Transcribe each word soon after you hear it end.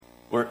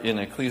We're in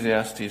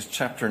Ecclesiastes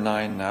chapter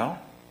 9 now.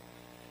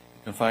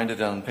 You can find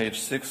it on page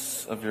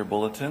 6 of your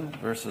bulletin,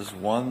 verses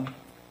 1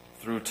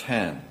 through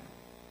 10.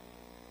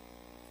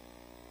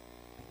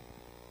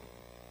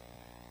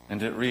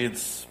 And it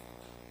reads,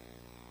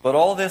 "But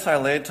all this I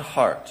laid to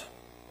heart,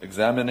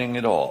 examining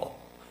it all,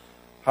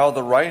 how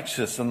the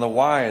righteous and the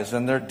wise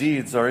and their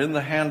deeds are in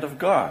the hand of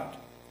God.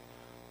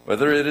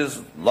 Whether it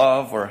is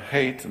love or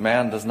hate,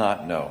 man does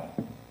not know.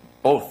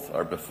 Both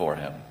are before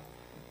him.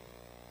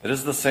 It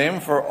is the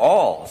same for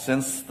all,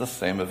 since the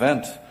same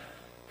event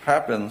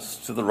happens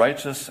to the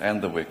righteous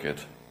and the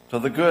wicked, to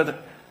the good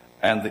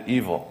and the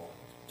evil,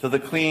 to the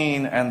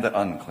clean and the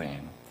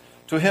unclean,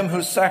 to him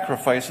who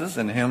sacrifices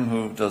and him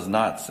who does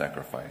not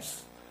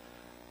sacrifice.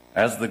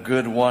 As the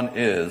good one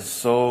is,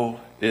 so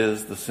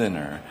is the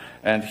sinner,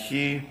 and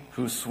he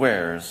who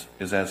swears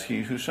is as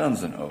he who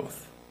shuns an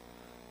oath.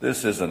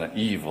 This is an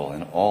evil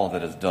in all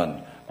that is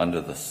done under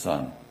the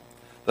sun,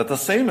 that the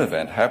same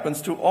event happens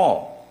to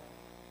all.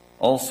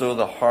 Also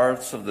the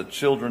hearts of the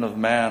children of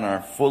man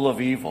are full of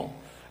evil,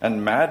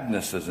 and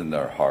madness is in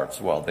their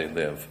hearts while they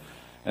live,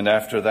 and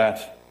after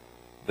that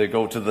they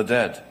go to the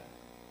dead.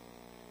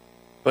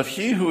 But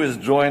he who is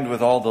joined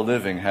with all the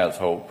living has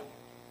hope.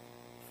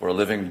 For a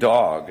living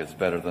dog is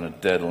better than a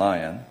dead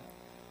lion.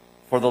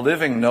 For the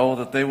living know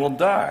that they will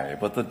die,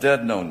 but the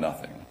dead know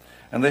nothing,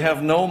 and they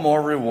have no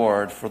more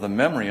reward, for the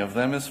memory of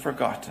them is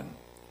forgotten.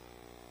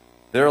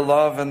 Their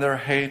love and their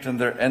hate and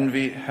their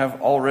envy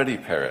have already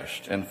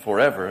perished, and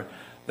forever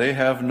they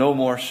have no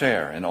more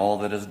share in all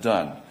that is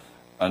done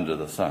under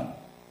the sun.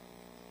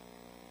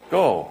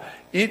 Go,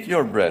 eat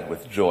your bread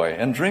with joy,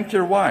 and drink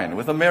your wine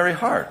with a merry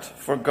heart,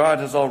 for God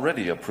has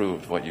already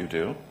approved what you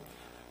do.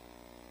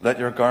 Let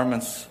your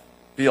garments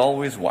be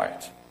always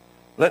white.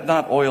 Let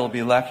not oil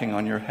be lacking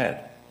on your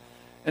head.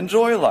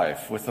 Enjoy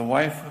life with the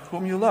wife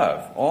whom you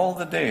love, all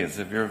the days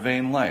of your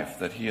vain life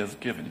that he has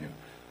given you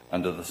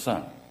under the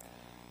sun.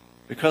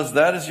 Because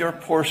that is your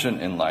portion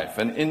in life,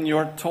 and in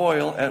your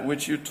toil at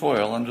which you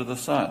toil under the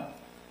sun.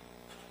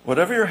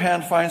 Whatever your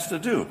hand finds to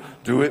do,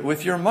 do it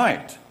with your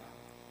might.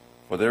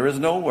 For there is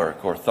no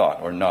work or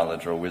thought or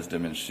knowledge or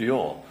wisdom in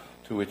Sheol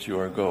to which you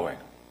are going."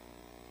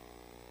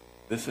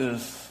 This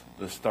is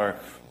the stark,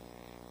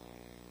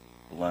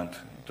 blunt,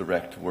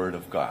 direct word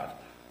of God.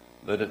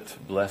 Let it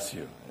bless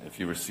you if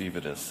you receive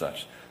it as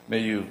such. May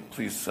you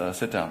please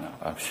sit down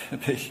now.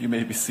 You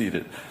may be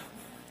seated.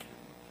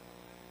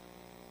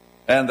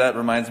 And that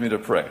reminds me to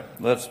pray.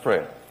 Let's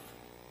pray.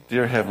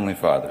 Dear Heavenly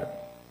Father,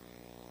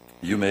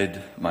 you made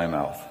my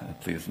mouth.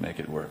 Please make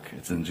it work.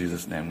 It's in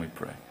Jesus' name we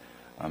pray.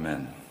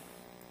 Amen.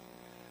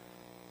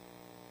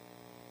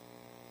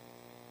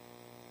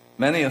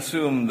 Many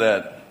assume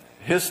that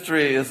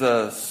history is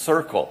a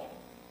circle,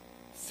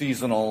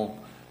 seasonal.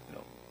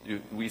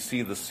 We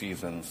see the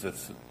seasons.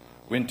 It's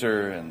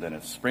winter, and then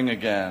it's spring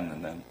again,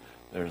 and then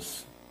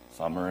there's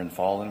summer and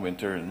fall and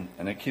winter,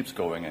 and it keeps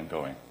going and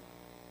going.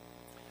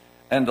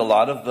 And a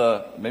lot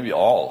of maybe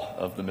all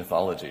of the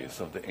mythologies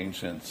of the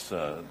ancients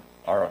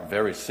are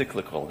very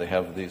cyclical. They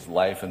have these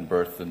life and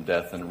birth and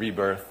death and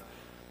rebirth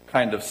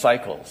kind of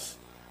cycles.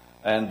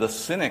 And the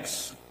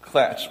cynics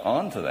latch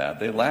onto that.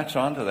 They latch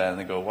onto that and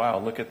they go, wow,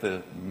 look at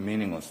the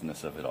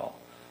meaninglessness of it all.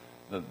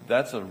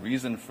 That's a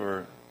reason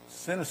for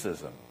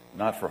cynicism,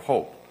 not for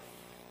hope.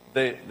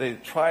 They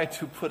try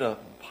to put a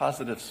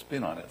positive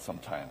spin on it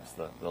sometimes,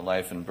 the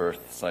life and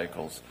birth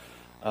cycles.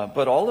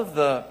 But all of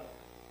the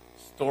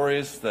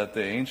stories that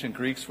the ancient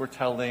Greeks were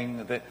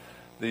telling,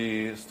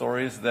 the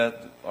stories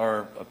that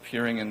are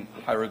appearing in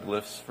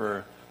hieroglyphs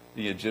for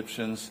the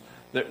Egyptians,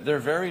 they're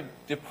very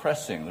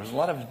depressing. There's a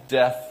lot of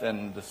death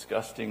and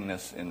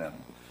disgustingness in them.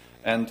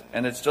 And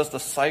it's just a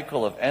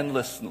cycle of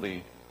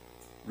endlessly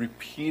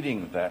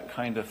repeating that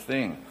kind of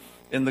thing.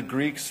 In the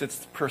Greeks,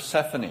 it's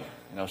Persephone.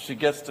 She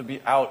gets to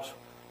be out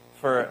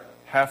for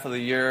half of the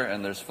year,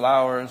 and there's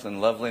flowers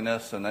and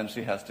loveliness, and then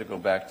she has to go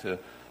back to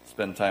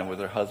spend time with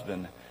her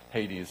husband,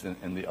 Hades,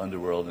 in the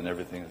underworld, and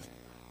everything is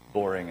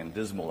boring and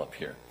dismal up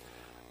here.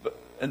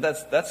 And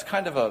that's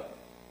kind of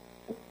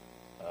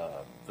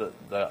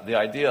the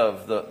idea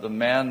of the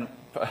man.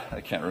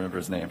 I can't remember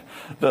his name.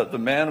 The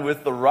man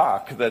with the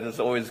rock that is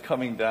always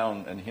coming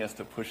down, and he has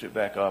to push it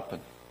back up.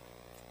 And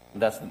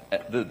that's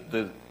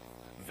the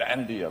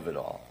vanity of it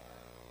all,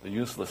 the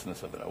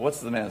uselessness of it all. What's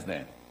the man's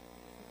name?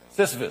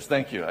 Sisyphus.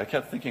 Thank you. I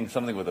kept thinking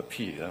something with a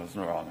P. That was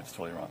wrong. It's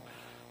totally wrong.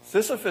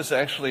 Sisyphus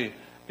actually.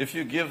 If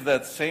you give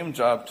that same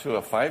job to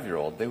a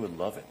 5-year-old, they would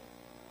love it.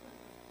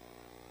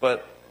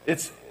 But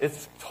it's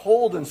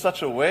told in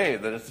such a way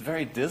that it's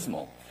very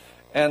dismal.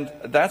 And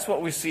that's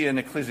what we see in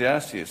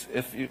Ecclesiastes.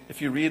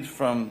 If you read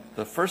from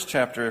the first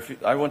chapter,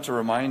 I want to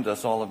remind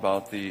us all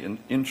about the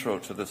intro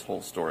to this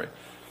whole story.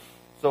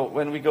 So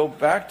when we go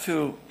back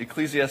to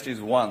Ecclesiastes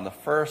 1, the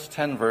first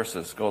 10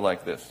 verses go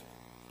like this.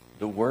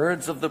 The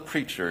words of the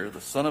preacher,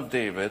 the son of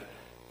David,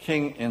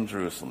 king in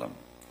Jerusalem.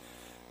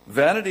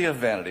 Vanity of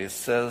vanities,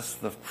 says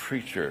the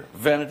preacher.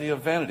 Vanity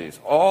of vanities.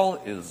 All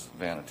is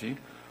vanity.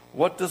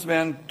 What does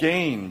man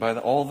gain by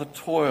all the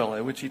toil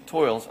at which he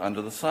toils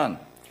under the sun?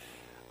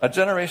 A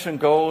generation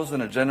goes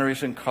and a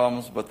generation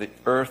comes, but the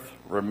earth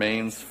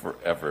remains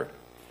forever.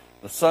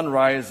 The sun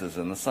rises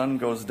and the sun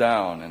goes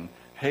down and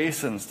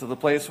hastens to the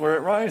place where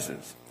it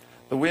rises.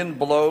 The wind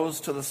blows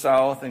to the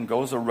south and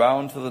goes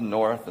around to the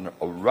north, and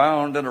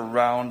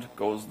around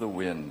goes the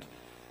wind.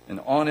 And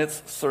on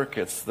its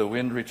circuits the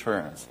wind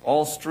returns.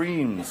 All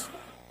streams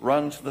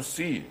run to the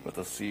sea, but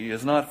the sea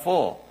is not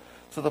full.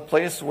 To the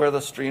place where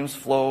the streams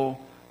flow,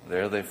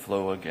 there they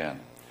flow again.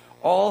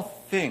 All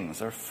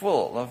things are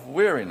full of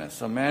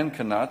weariness. A man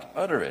cannot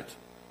utter it.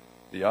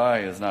 The eye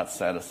is not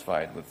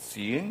satisfied with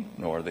seeing,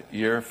 nor the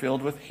ear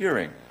filled with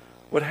hearing.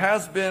 What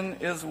has been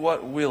is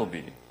what will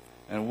be,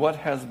 and what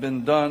has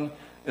been done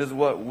is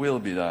what will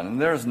be done.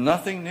 And there is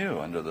nothing new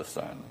under the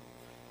sun.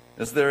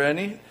 Is there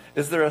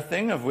a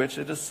thing of which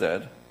it is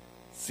said,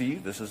 see,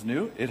 this is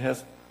new? It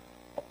has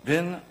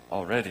been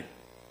already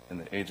in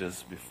the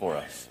ages before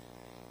us.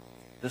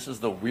 This is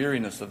the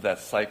weariness of that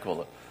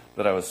cycle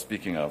that I was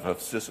speaking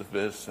of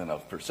Sisyphus and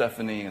of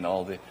Persephone and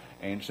all the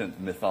ancient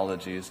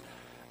mythologies.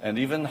 And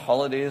even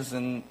holidays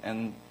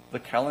and the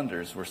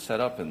calendars were set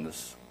up in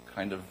this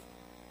kind of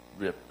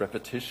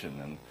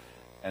repetition.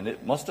 And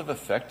it must have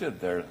affected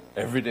their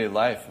everyday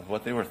life of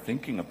what they were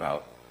thinking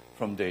about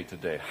from day to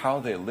day, how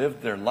they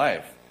lived their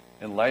life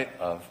in light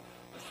of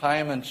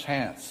time and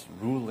chance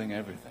ruling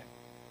everything.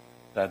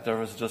 That there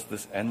was just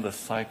this endless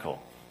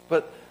cycle.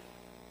 But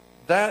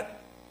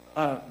that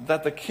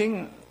the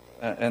king,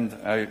 and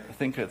I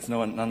think it's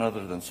none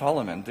other than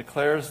Solomon,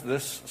 declares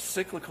this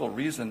cyclical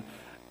reason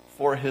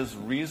for his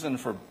reason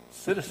for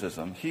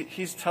cynicism.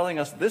 He's telling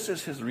us this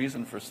is his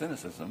reason for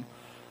cynicism.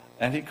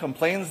 And he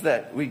complains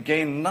that we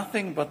gain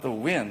nothing but the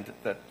wind,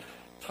 that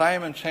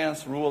time and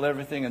chance rule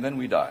everything, and then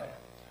we die.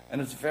 And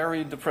it's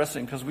very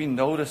depressing because we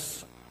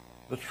notice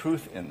the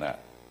truth in that.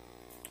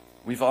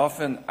 We've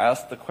often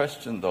asked the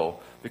question, though,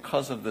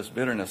 because of this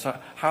bitterness,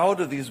 how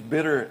do these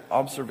bitter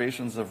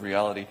observations of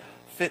reality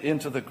fit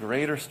into the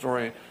greater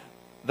story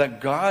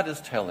that God is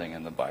telling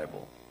in the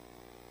Bible?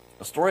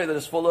 A story that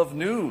is full of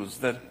news,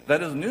 that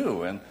is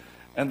new,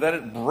 and that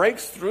it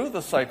breaks through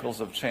the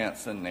cycles of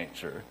chance and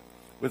nature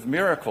with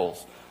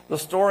miracles. The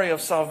story of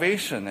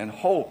salvation and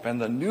hope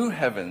and the new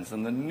heavens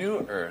and the new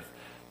earth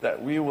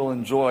that we will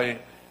enjoy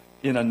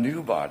in a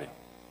new body.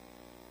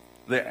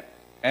 The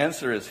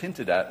answer is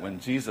hinted at when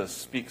Jesus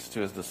speaks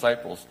to his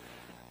disciples.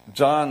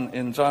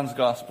 In John's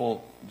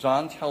Gospel,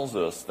 John tells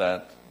us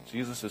that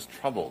Jesus is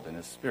troubled in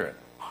his spirit.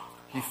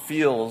 He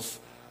feels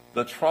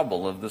the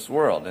trouble of this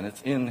world, and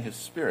it's in his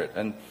spirit.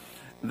 And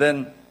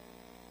then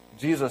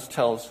Jesus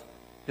tells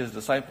his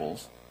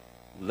disciples,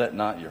 let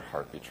not your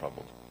heart be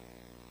troubled.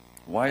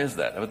 Why is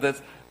that?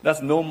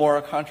 That's no more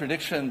a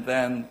contradiction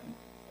than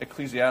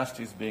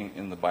Ecclesiastes being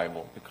in the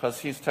Bible, because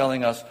he's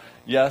telling us,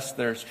 yes,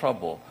 there's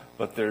trouble,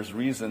 but there's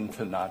reason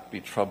to not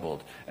be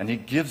troubled. And he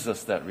gives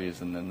us that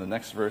reason. And the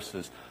next verse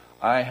is,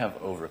 I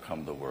have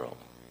overcome the world.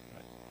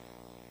 Right?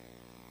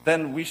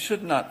 Then we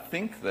should not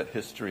think that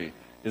history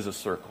is a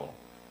circle.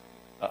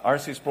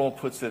 R.C. Sproul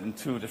puts it in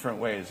two different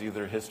ways.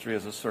 Either history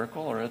is a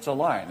circle or it's a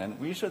line. And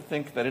we should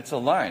think that it's a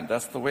line.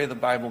 That's the way the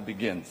Bible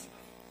begins.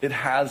 It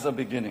has a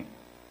beginning.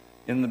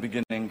 In the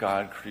beginning,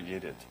 God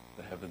created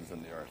the heavens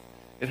and the earth.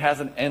 It has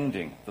an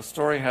ending. The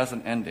story has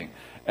an ending.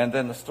 And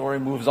then the story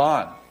moves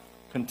on,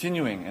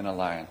 continuing in a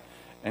line.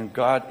 And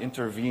God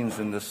intervenes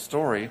in this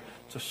story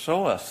to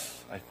show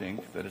us, I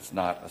think, that it's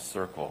not a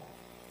circle.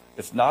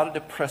 It's not a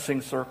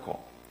depressing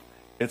circle.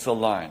 It's a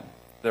line.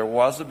 There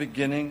was a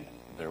beginning.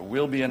 There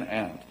will be an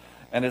end.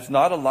 And it's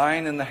not a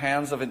line in the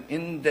hands of an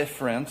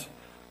indifferent,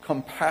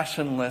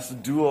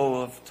 compassionless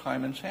duo of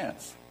time and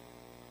chance.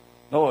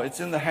 No, it's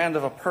in the hand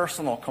of a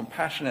personal,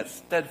 compassionate,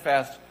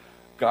 steadfast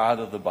God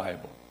of the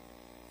Bible.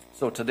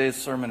 So today's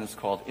sermon is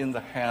called In the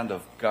Hand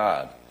of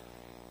God,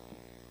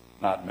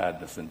 not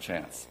Madness and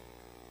Chance.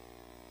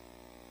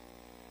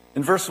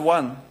 In verse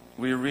 1,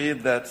 we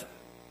read that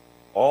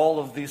all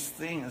of these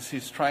things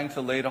he's trying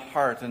to lay to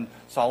heart, and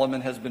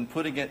Solomon has been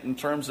putting it in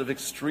terms of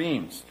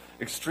extremes.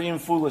 Extreme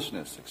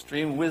foolishness,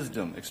 extreme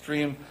wisdom,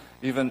 extreme,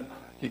 even,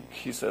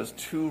 he says,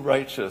 too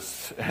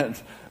righteous, and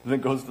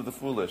then goes to the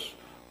foolish.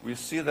 We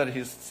see that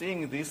he's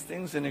seeing these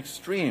things in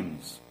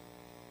extremes.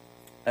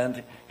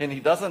 And he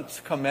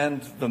doesn't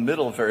commend the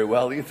middle very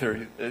well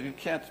either. You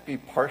can't be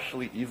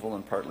partially evil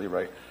and partly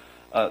right.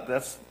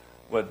 That's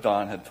what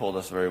Don had told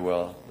us very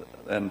well,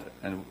 and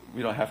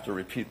we don't have to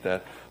repeat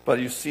that. But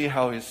you see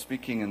how he's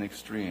speaking in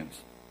extremes.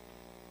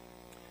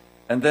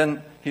 And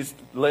then he's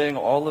laying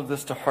all of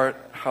this to heart,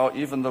 how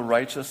even the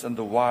righteous and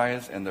the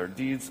wise and their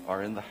deeds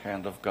are in the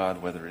hand of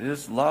God, whether it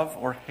is love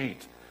or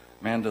hate.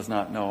 Man does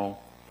not know.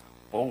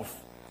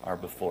 Both are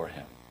before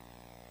him.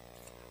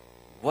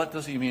 What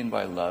does he mean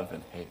by love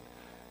and hate?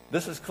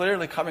 This is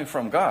clearly coming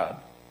from God,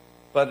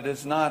 but it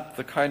is not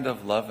the kind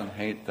of love and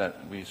hate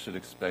that we should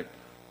expect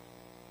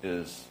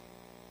is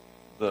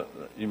the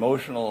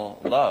emotional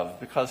love,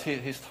 because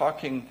he's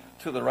talking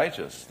to the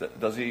righteous.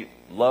 Does he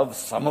love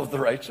some of the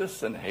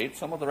righteous and hate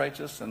some of the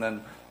righteous, and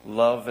then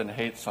love and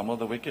hate some of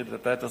the wicked?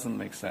 That doesn't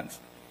make sense.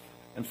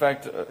 In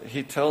fact,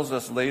 he tells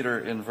us later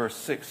in verse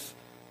 6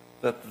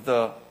 that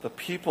the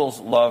people's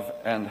love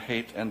and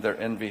hate and their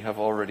envy have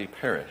already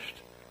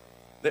perished.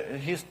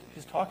 He's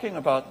talking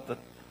about the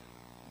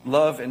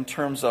love in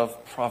terms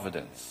of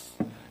providence.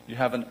 You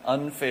have an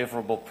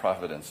unfavorable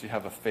providence. You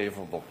have a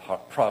favorable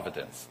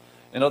providence.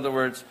 In other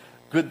words,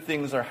 good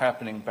things are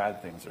happening,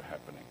 bad things are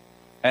happening.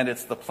 And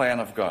it's the plan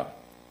of God.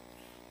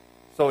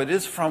 So it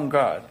is from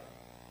God.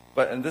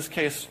 But in this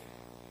case,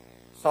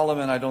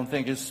 Solomon, I don't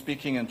think, is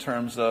speaking in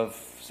terms of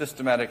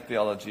systematic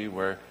theology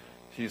where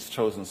he's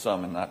chosen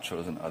some and not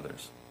chosen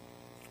others.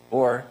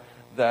 Or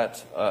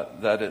that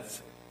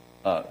it's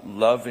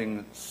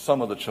loving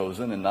some of the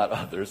chosen and not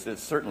others.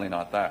 It's certainly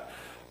not that.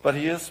 But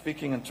he is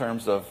speaking in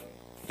terms of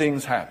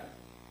things happen.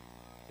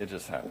 It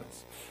just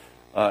happens.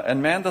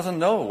 And man doesn't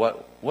know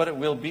what it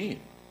will be.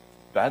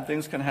 Bad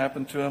things can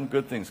happen to him.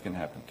 Good things can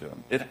happen to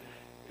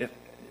him.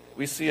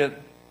 We see it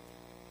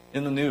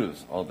in the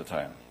news all the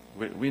time.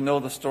 We know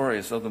the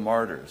stories of the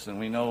martyrs, and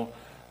we know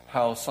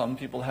how some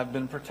people have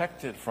been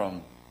protected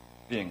from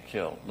being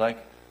killed, like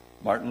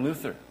Martin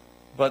Luther.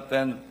 But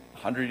then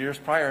 100 years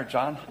prior,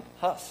 John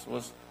Huss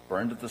was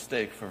burned at the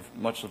stake for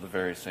much of the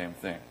very same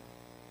thing.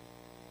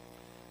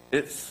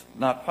 It's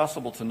not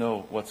possible to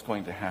know what's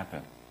going to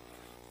happen.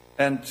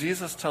 And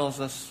Jesus tells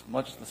us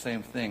much the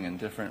same thing in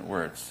different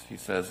words. He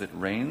says it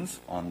rains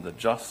on the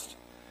just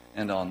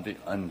and on the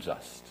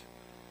unjust.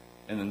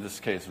 And in this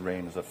case,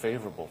 rain is a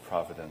favorable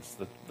providence.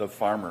 The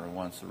farmer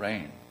wants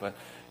rain. But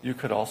you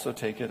could also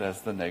take it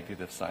as the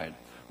negative side.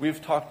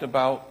 We've talked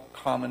about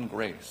common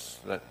grace,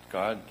 that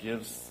God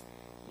gives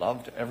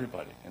love to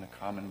everybody in a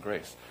common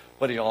grace.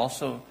 But he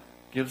also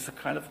gives a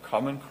kind of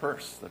common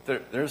curse,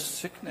 that there's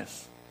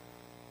sickness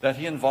that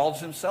he involves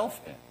himself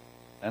in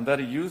and that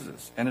he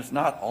uses. And it's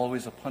not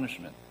always a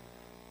punishment,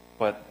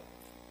 but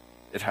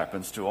it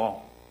happens to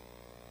all.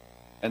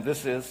 And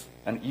this is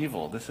an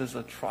evil. This is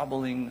a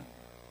troubling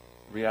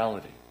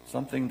reality,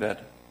 something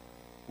that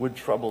would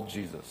trouble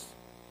Jesus.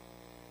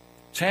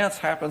 Chance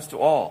happens to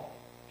all,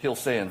 he'll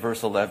say in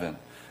verse 11.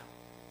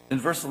 In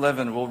verse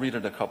 11, we'll read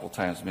it a couple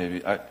times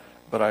maybe,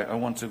 but I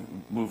want to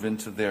move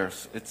into there.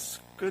 It's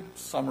a good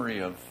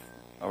summary of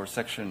our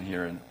section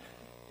here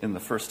in the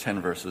first 10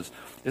 verses.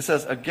 It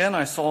says, "Again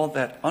I saw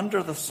that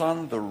under the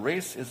sun the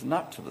race is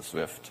not to the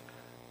swift,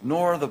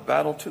 nor the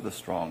battle to the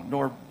strong,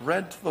 nor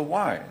bread to the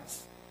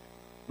wise,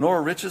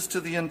 nor riches to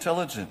the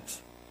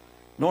intelligent,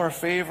 nor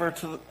favor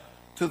to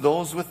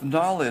those with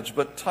knowledge,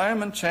 but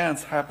time and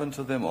chance happen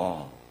to them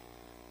all."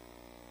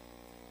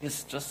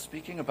 He's just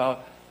speaking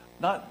about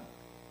not,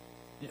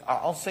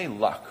 I'll say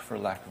luck for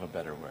lack of a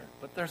better word,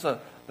 but there's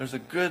a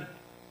good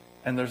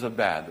and there's a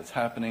bad that's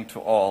happening to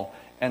all,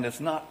 and it's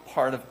not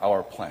part of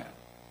our plan.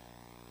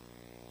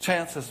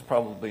 Chance is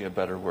probably a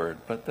better word,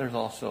 but there's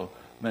also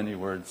many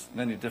words,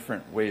 many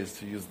different ways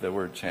to use the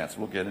word chance.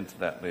 We'll get into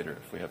that later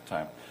if we have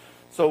time.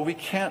 So we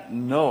can't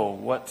know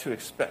what to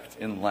expect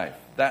in life.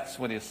 That's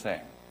what he's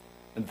saying.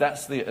 And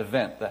that's the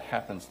event that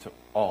happens to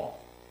all.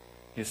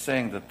 He's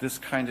saying that this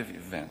kind of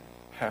event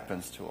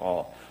happens to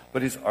all.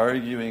 But he's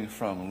arguing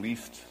from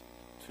least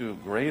to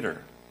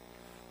greater.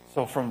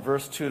 So from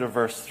verse 2 to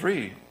verse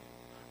 3,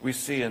 we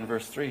see in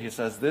verse 3, he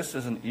says, "This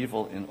is an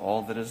evil in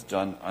all that is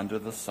done under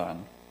the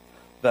sun,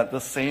 that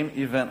the same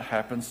event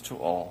happens to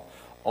all.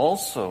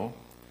 Also,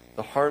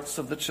 the hearts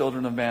of the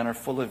children of man are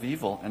full of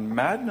evil, and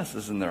madness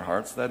is in their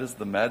hearts, that is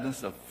the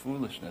madness of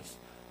foolishness,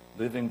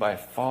 living by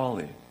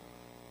folly,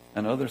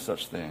 and other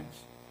such things,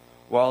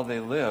 while they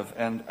live,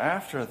 and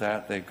after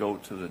that they go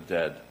to the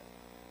dead."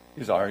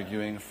 He's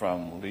arguing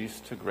from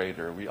least to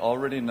greater. We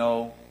already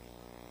know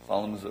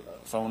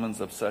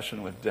Solomon's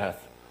obsession with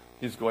death.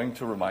 He's going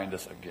to remind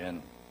us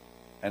again.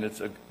 And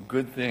it's a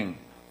good thing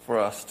for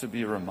us to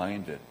be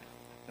reminded.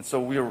 And so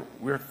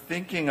we're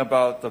thinking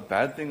about the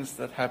bad things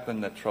that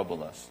happen that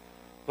trouble us.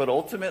 But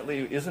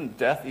ultimately, isn't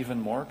death even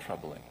more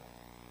troubling?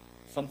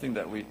 Something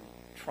that we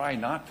try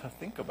not to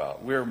think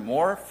about. We're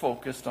more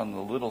focused on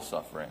the little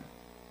suffering,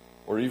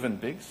 or even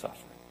big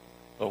suffering.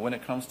 But when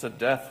it comes to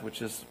death,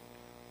 which is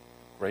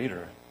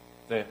greater,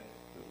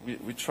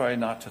 we try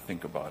not to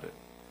think about it.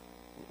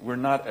 We're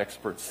not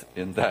experts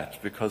in that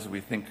because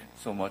we think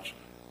so much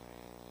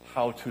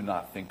how to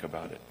not think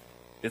about it.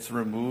 It's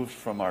removed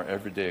from our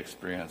everyday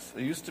experience.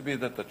 It used to be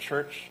that the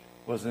church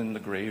was in the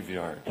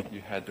graveyard. You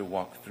had to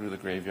walk through the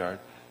graveyard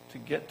to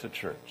get to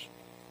church.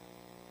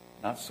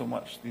 Not so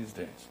much these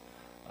days.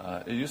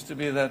 It used to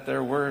be that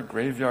there were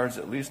graveyards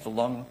at least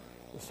along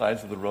the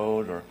sides of the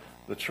road, or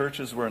the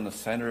churches were in the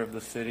center of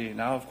the city.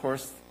 Now, of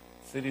course,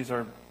 cities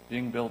are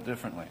being built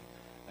differently,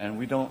 and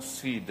we don't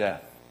see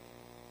death.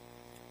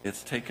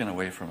 It's taken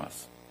away from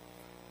us.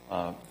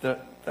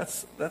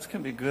 That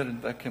can be good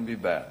and that can be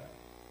bad.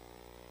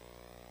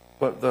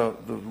 But the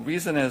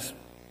reason is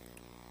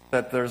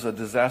that there's a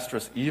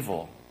disastrous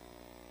evil,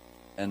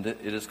 and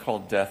it is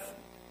called death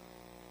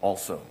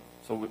also.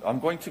 So I'm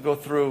going to go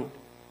through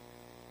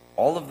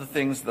all of the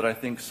things that I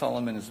think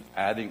Solomon is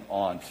adding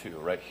on to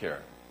right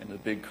here in the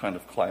big kind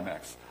of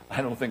climax.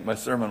 I don't think my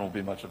sermon will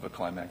be much of a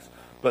climax,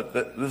 but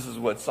this is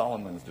what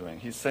Solomon's doing.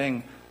 He's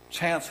saying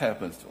chance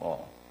happens to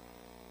all,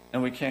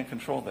 and we can't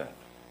control that.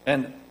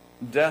 And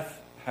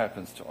death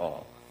happens to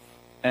all.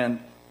 And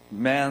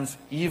man's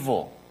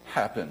evil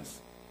happens.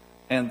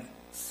 And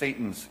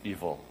Satan's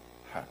evil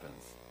happens.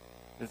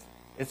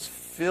 It's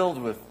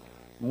filled with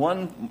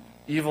one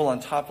evil on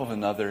top of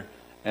another,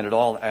 and it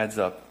all adds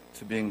up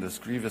to being this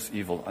grievous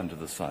evil under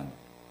the sun.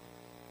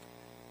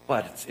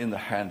 But it's in the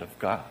hand of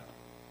God.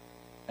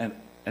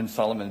 And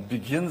Solomon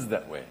begins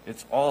that way.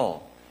 It's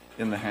all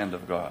in the hand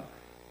of God.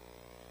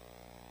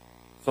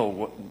 So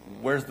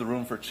where's the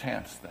room for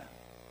chance then?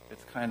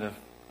 It's kind of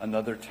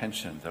another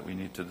tension that we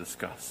need to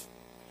discuss.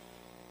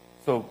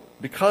 So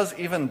because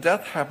even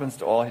death happens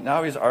to all,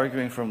 now he's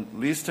arguing from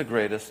least to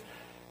greatest,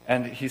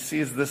 and he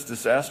sees this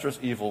disastrous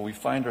evil we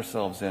find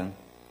ourselves in.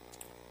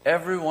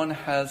 Everyone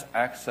has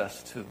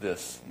access to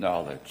this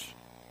knowledge.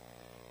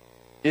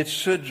 It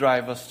should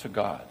drive us to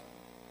God.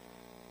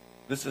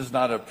 This is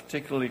not a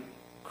particularly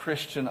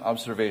Christian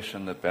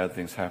observation that bad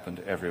things happen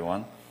to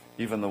everyone,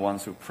 even the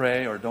ones who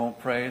pray or don't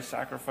pray,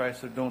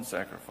 sacrifice or don't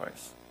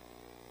sacrifice.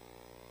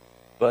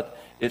 But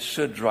it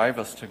should drive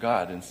us to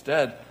God.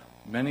 Instead,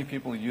 many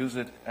people use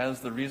it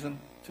as the reason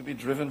to be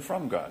driven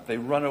from God. They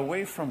run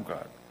away from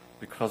God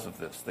because of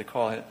this. They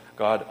call it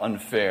God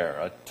unfair,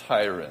 a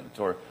tyrant,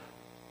 or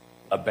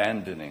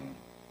abandoning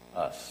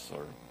us,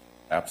 or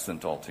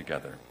absent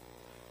altogether.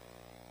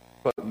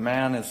 But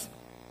man is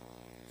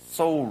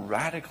so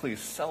radically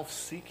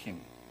self-seeking.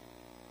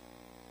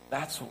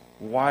 That's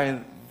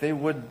why they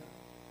would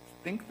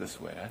think this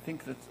way. I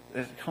think that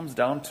it comes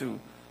down to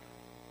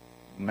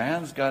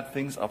man's got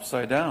things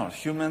upside down.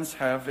 Humans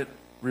have it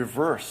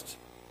reversed.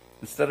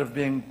 Instead of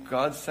being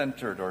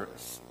God-centered or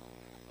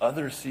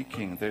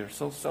other-seeking, they're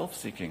so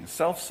self-seeking,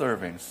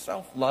 self-serving,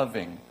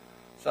 self-loving,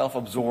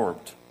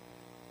 self-absorbed.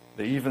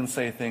 They even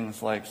say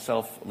things like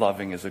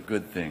self-loving is a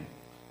good thing.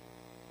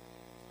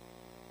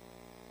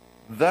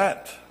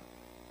 That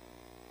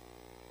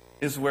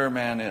is where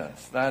man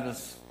is. That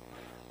is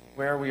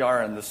where we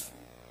are in this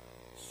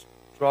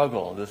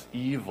struggle, this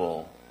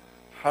evil.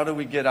 How do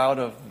we get out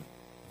of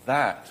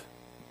that?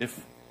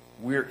 If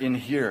we're in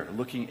here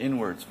looking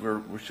inwards,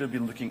 we should be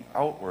looking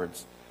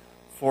outwards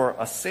for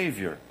a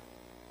Savior.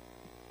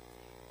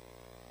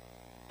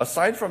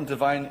 Aside from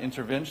divine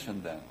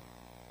intervention, then,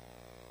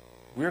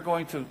 we're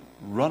going to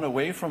run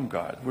away from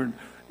God.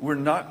 We're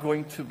not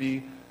going to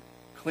be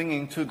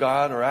clinging to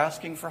God or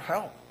asking for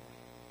help.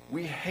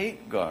 We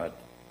hate God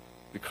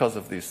because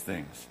of these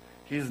things.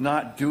 He's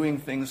not doing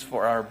things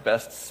for our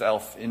best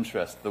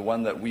self-interest, the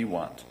one that we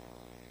want.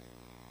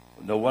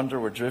 No wonder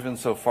we're driven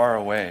so far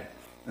away.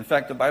 In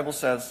fact, the Bible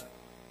says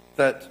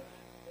that,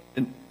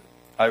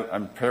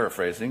 I'm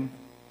paraphrasing,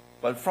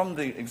 but from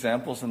the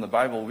examples in the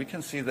Bible, we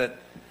can see that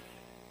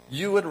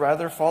you would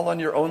rather fall on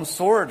your own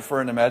sword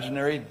for an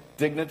imaginary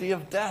dignity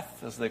of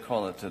death, as they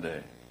call it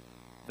today,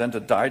 than to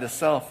die to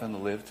self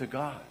and live to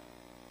God.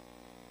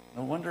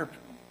 No wonder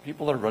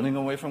people are running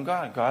away from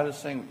God. God is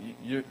saying,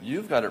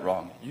 you've got it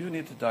wrong. You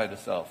need to die to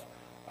self.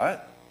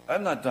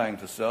 I'm not dying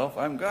to self.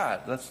 I'm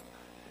God.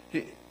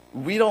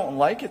 We don't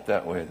like it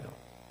that way, though.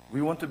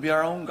 We want to be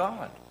our own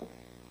God.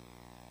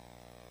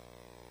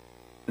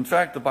 In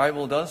fact, the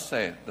Bible does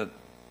say that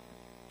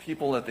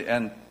people at the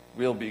end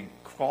will be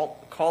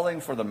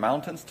calling for the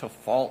mountains to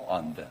fall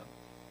on them,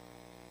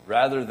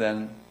 rather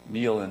than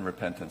kneel in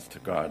repentance to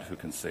God who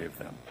can save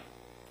them.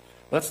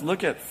 Let's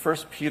look at 1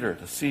 Peter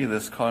to see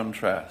this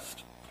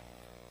contrast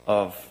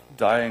of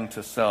dying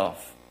to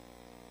self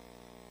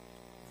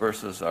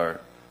versus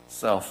our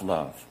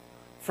self-love.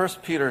 1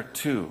 Peter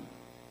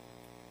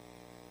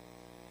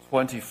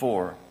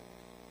 2:24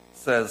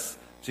 says,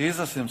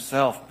 Jesus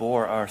himself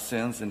bore our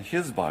sins in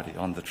his body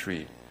on the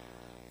tree,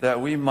 that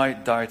we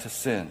might die to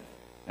sin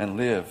and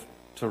live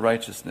to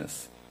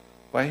righteousness.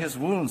 By his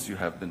wounds you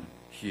have been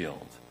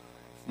healed.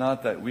 It's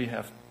not that we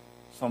have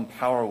some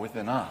power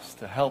within us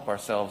to help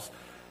ourselves,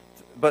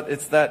 but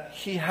it's that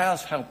he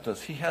has helped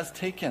us. He has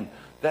taken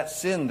that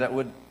sin that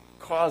would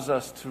cause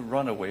us to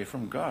run away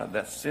from God,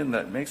 that sin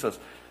that makes us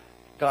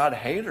God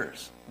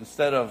haters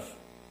instead of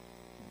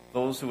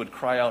those who would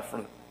cry out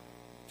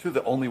to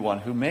the only one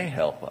who may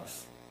help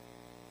us.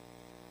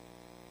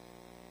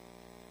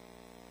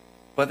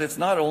 But it's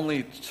not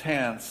only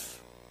chance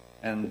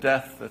and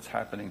death that's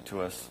happening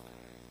to us.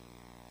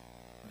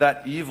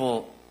 That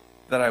evil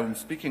that I'm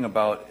speaking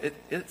about,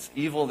 it's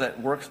evil that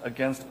works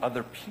against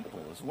other people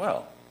as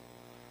well.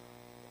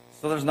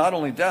 So there's not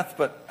only death,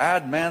 but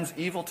add man's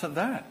evil to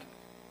that.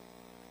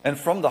 And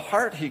from the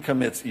heart he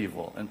commits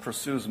evil and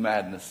pursues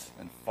madness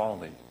and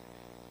folly.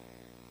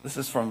 This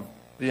is from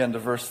the end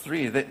of verse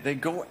 3. They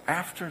go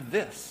after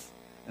this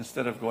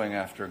instead of going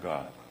after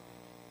God,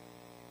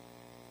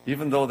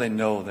 even though they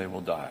know they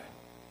will die.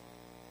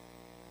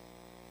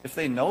 If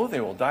they know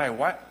they will die,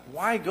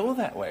 why go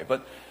that way?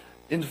 But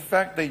in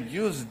fact, they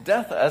use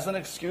death as an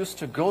excuse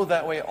to go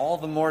that way all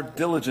the more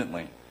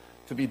diligently,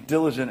 to be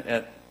diligent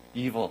at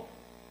evil.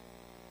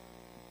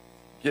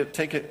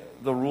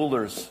 Take the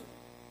rulers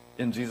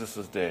in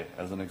Jesus' day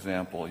as an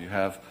example. You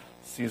have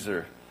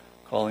Caesar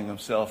calling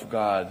himself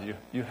God.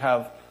 You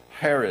have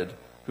Herod,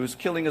 who's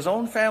killing his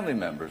own family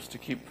members to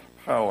keep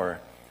power.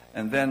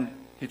 And then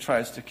he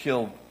tries to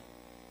kill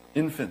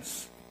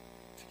infants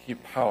to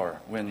keep power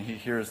when he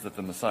hears that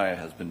the Messiah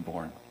has been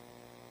born.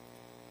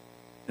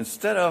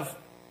 Instead of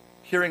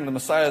hearing the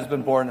Messiah has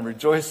been born and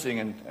rejoicing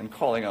and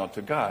calling out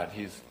to God,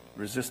 he's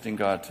resisting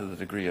God to the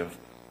degree of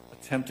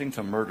attempting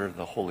to murder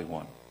the Holy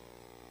One.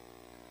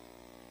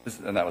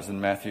 And that was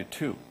in Matthew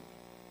 2.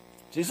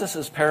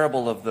 Jesus'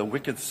 parable of the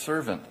wicked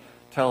servant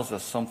tells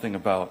us something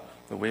about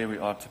the way we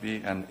ought to be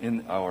and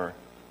in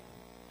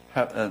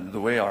the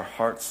way our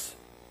hearts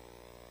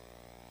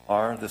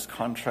are, this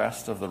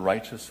contrast of the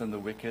righteous and the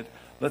wicked.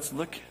 Let's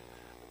look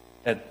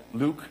at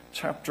Luke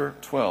chapter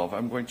 12.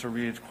 I'm going to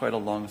read quite a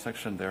long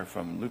section there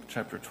from Luke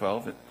chapter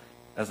 12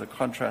 as a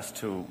contrast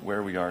to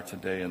where we are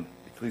today in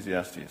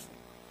Ecclesiastes.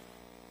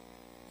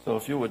 So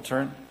if you would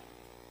turn,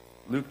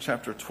 Luke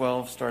chapter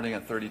 12, starting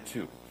at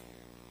 32.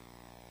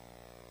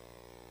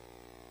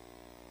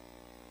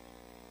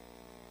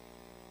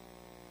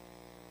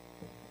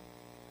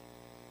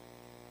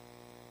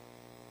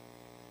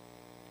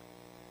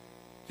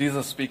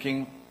 Jesus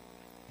speaking,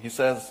 he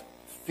says,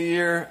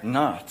 "Fear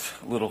not,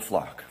 little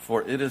flock,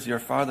 for it is your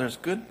Father's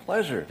good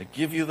pleasure to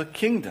give you the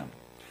kingdom.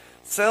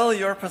 Sell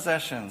your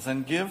possessions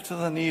and give to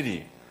the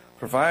needy.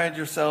 Provide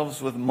yourselves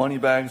with money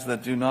bags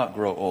that do not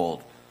grow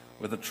old,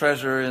 with a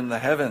treasure in the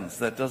heavens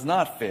that does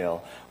not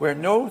fail, where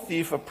no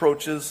thief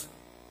approaches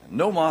and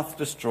no moth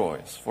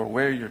destroys. For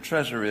where your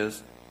treasure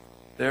is,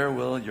 there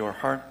will your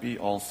heart be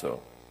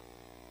also."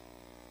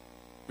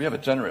 We have a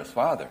generous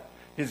Father.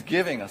 He's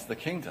giving us the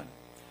kingdom.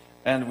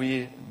 And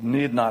we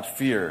need not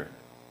fear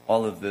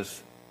all of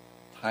this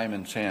time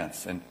and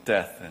chance and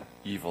death and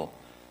evil.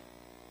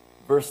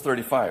 Verse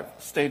 35,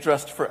 "Stay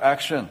dressed for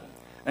action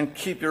and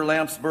keep your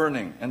lamps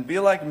burning and be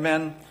like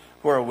men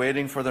who are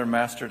waiting for their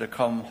master to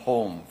come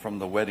home from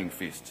the wedding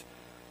feast,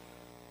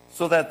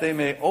 so that they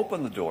may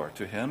open the door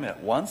to him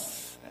at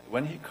once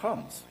when he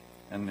comes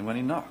and when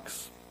he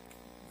knocks."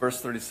 Verse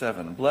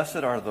 37, "Blessed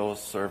are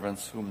those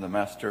servants whom the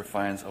master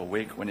finds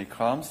awake when he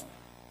comes.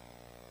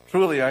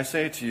 Truly, I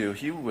say to you,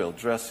 he will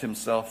dress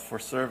himself for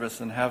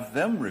service and have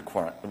them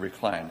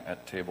recline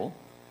at table,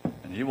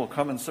 and he will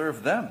come and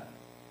serve them.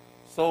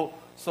 So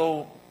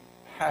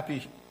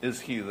happy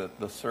is he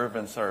that the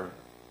servants are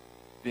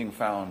being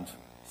found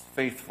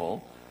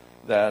faithful,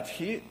 that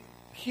he,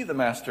 the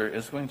master,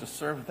 is going to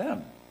serve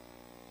them."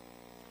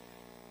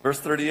 Verse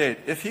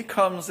 38, "If he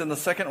comes in the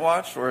second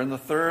watch or in the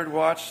third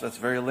watch," that's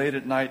very late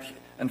at night,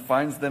 "and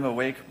finds them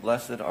awake,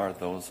 blessed are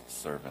those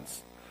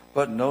servants.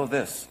 But know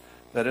this,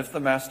 that if the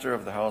master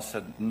of the house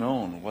had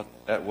known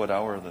at what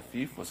hour the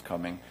thief was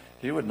coming,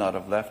 he would not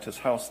have left his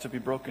house to be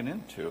broken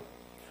into.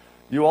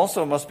 You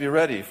also must be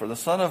ready, for the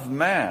Son of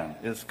Man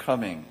is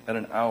coming at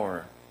an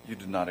hour you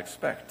do not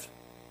expect."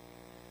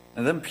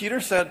 And then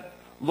Peter said,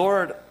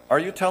 "Lord, are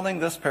you telling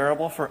this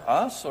parable for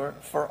us or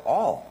for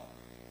all?"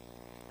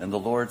 And the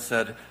Lord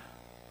said,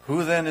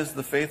 "Who then is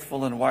the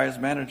faithful and wise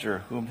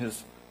manager whom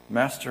his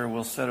master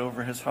will set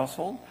over his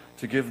household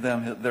to give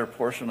them their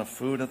portion of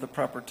food at the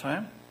proper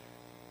time?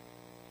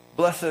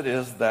 Blessed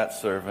is that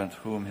servant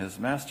whom his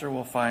master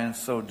will find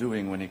so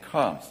doing when he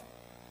comes.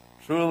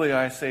 Truly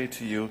I say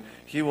to you,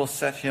 he will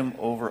set him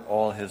over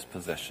all his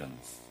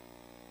possessions.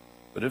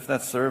 But if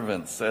that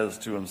servant says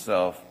to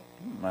himself,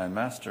 'My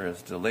master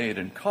is delayed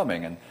in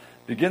coming,' and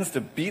begins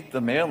to beat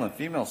the male and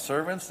female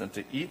servants and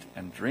to eat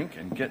and drink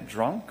and get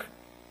drunk,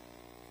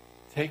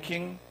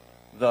 taking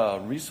the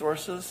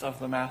resources of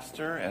the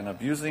master and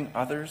abusing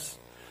others,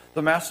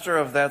 the master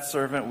of that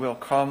servant will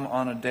come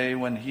on a day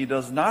when he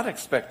does not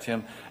expect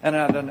him, and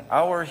at an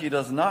hour he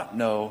does not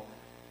know,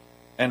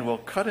 and will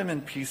cut him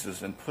in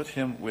pieces and put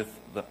him with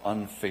the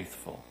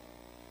unfaithful.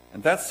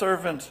 And that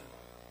servant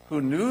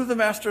who knew the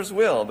master's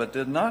will but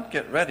did not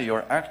get ready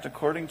or act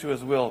according to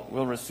his will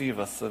receive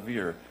a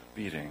severe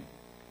beating.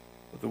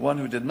 But the one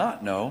who did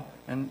not know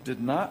and did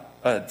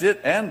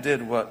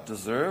what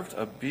deserved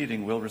a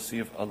beating will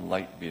receive a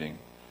light beating."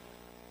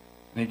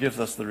 And he gives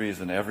us the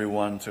reason.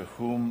 "Everyone to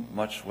whom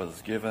much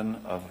was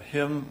given, of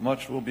him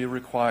much will be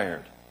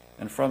required.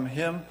 And from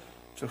him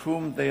to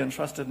whom they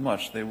entrusted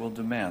much, they will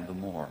demand the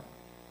more."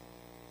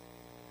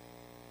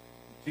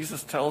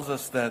 Jesus tells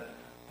us that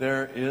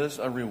there is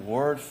a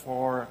reward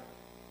for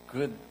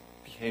good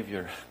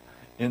behavior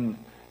in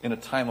a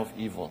time of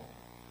evil.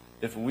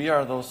 If we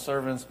are those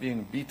servants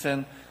being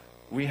beaten,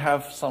 we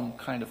have some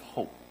kind of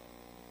hope.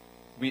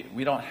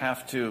 We don't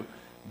have to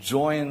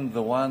join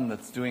the one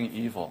that's doing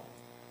evil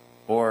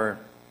or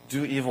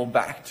do evil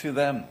back to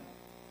them,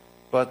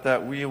 but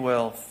that we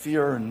will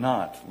fear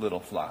not, little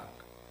flock,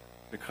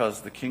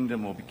 because the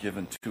kingdom will be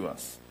given to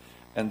us,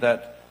 and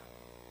that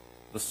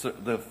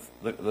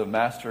the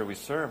master we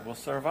serve will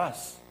serve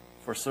us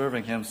for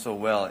serving him so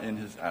well in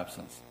his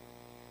absence.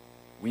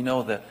 We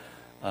know that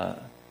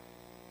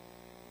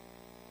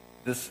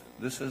this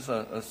is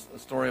a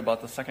story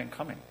about the second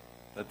coming,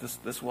 that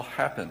this will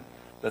happen,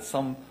 that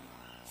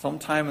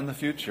sometime in the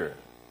future,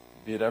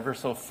 be it ever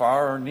so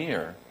far or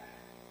near,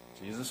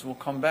 Jesus will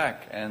come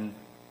back and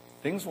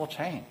things will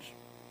change.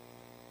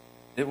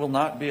 It will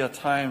not be a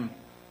time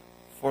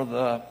for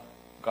the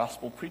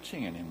gospel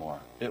preaching anymore.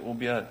 It will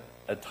be a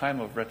time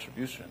of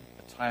retribution,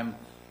 a time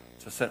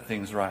to set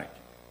things right.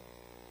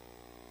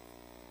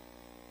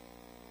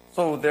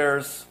 So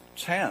there's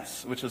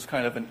chance, which is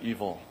kind of an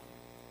evil.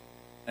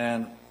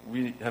 And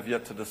we have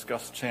yet to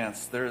discuss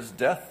chance. There is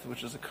death,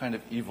 which is a kind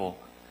of evil.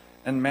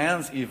 And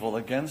man's evil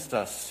against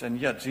us. And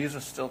yet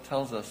Jesus still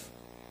tells us,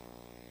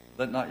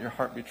 let not your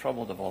heart be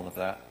troubled of all of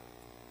that.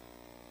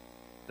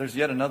 There's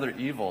yet another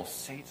evil.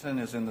 Satan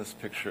is in this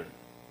picture.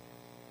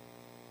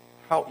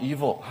 How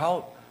evil,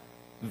 how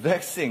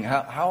vexing,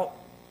 how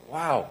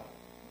wow.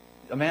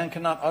 A man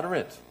cannot utter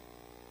it.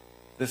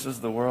 This is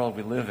the world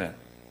we live in.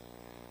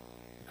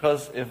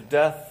 Because if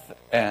death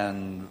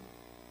and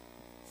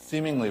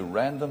seemingly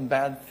random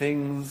bad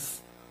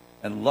things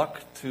and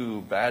luck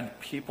to bad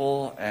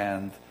people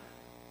and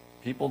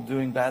people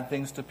doing bad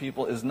things to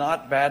people is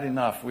not bad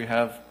enough, we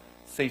have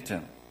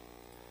Satan.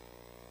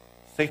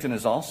 Satan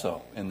is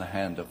also in the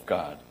hand of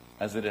God.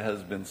 As it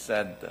has been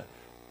said,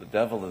 the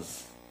devil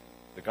is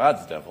the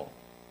God's devil.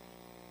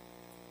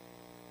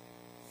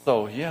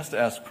 So he has to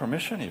ask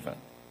permission even.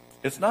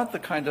 It's not the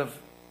kind of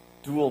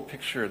dual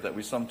picture that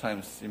we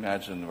sometimes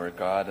imagine where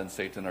God and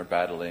Satan are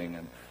battling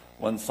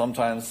and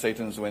sometimes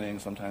Satan's winning,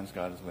 sometimes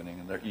God is winning,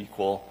 and they're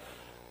equal.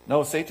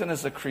 No, Satan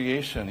is a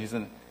creation. He's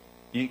an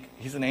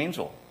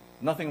angel.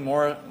 Nothing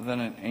more than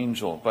an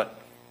angel,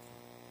 but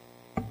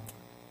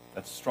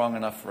that's strong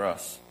enough for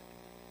us.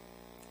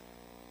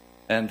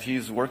 And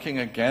he's working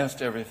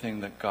against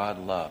everything that God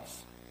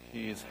loves.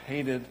 He's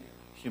hated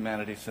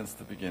humanity since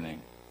the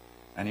beginning.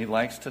 And he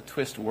likes to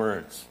twist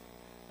words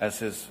as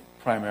his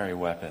primary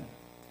weapon.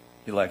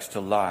 He likes to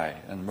lie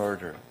and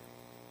murder.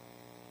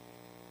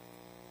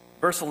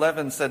 Verse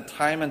 11 said,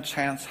 time and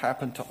chance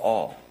happen to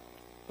all.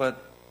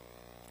 But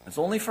it's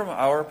only from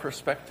our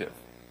perspective.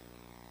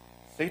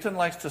 Satan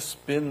likes to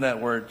spin that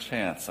word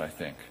chance, I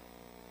think.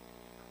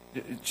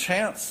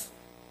 Chance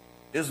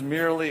is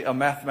merely a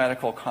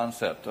mathematical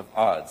concept of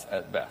odds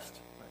at best.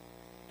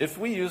 If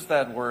we use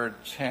that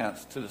word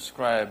chance to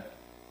describe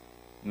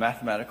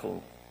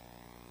mathematical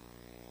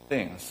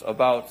things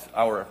about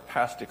our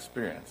past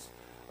experience,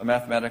 a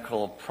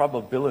mathematical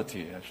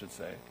probability, I should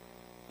say,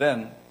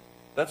 then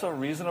that's a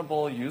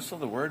reasonable use of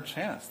the word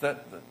chance.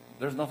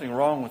 There's nothing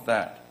wrong with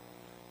that.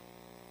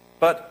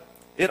 But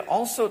it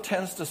also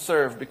tends to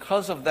serve,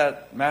 because of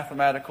that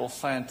mathematical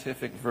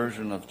scientific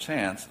version of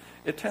chance,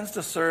 it tends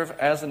to serve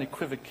as an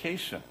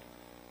equivocation.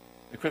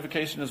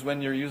 Equivocation is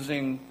when you're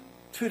using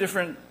two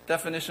different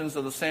definitions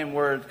of the same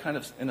word kind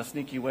of in a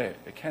sneaky way.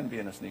 It can be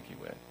in a sneaky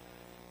way.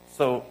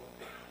 So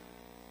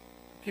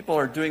people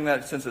are doing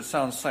that since it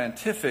sounds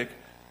scientific,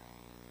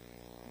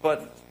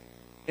 but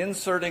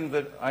inserting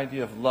the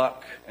idea of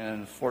luck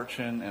and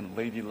fortune and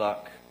lady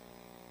luck,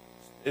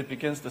 it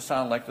begins to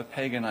sound like the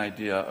pagan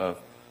idea of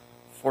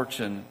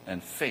fortune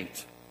and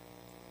fate.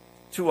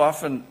 Too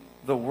often,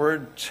 the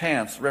word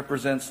chance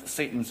represents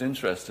Satan's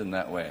interest in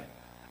that way,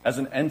 as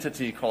an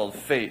entity called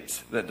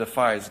fate that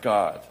defies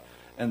God.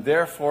 And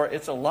therefore,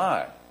 it's a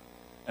lie.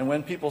 And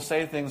when people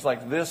say things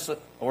like this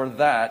or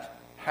that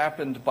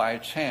happened by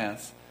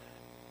chance,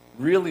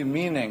 really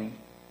meaning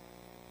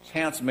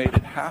chance made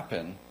it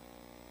happen,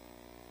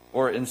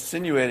 or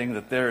insinuating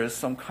that there is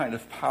some kind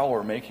of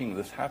power making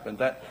this happen,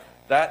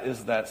 that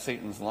is that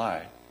Satan's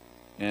lie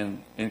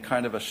in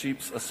kind of a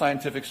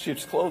scientific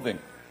sheep's clothing.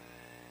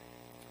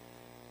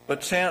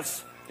 But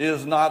chance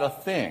is not a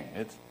thing.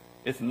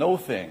 It's no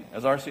thing.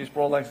 As R.C.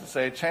 Sproul likes to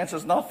say, chance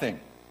is nothing.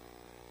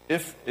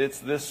 If it's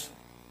this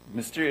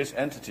mysterious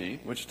entity,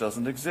 which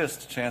doesn't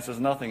exist, chance is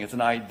nothing. It's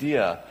an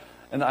idea.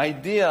 An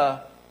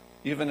idea,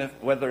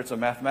 whether it's a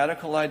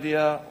mathematical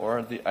idea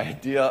or the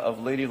idea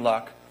of lady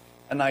luck,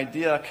 an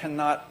idea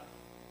cannot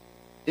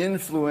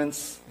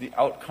influence the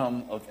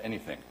outcome of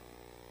anything,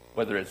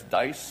 whether it's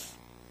dice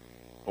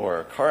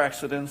or car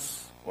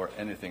accidents or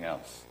anything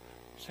else.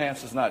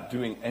 Chance is not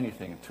doing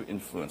anything to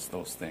influence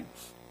those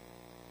things.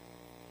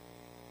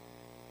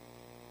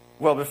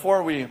 Well,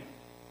 before we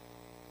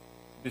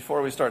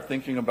start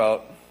thinking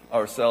about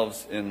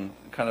ourselves in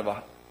kind of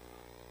a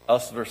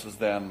us versus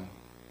them,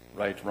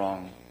 right,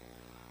 wrong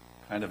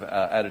kind of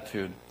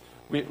attitude,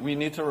 we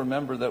need to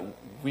remember that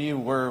we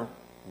were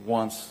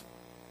once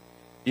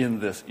in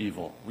this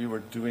evil. We were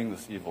doing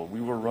this evil.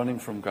 We were running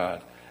from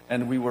God,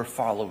 and we were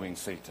following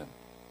Satan.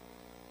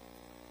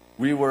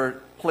 We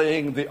were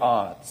playing the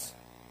odds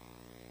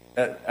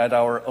at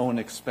our own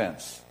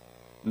expense,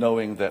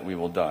 knowing that we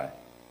will die.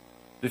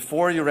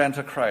 Before you ran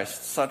to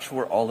Christ, such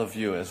were all of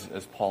you,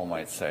 as Paul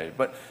might say.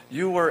 But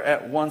you were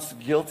at once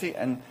guilty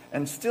and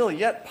still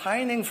yet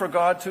pining for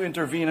God to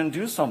intervene and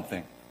do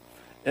something.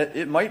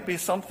 It might be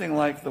something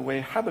like the way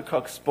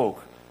Habakkuk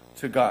spoke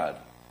to God.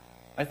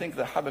 I think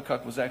that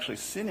Habakkuk was actually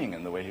sinning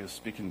in the way he was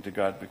speaking to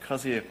God,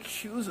 because he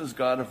accuses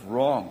God of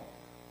wrong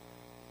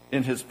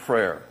in his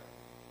prayer.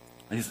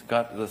 He's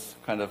got this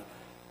kind of,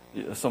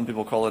 some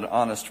people call it an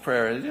honest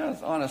prayer. Yeah,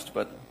 it's honest,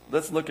 but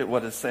let's look at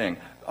what it's saying.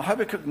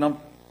 Habakkuk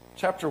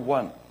chapter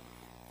 1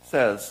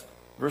 says,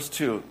 verse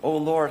 2, O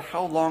Lord,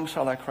 how long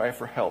shall I cry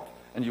for help,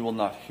 and you will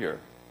not hear?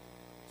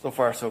 So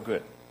far, so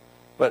good.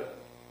 But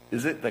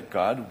Is it that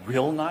God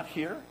will not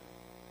hear?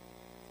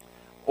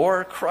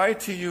 Or cry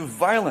to you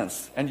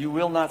violence, and you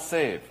will not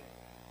save?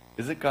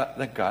 Is it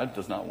that God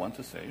does not want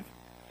to save?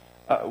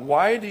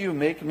 Why do you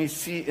make me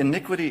see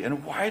iniquity,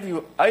 and why do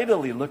you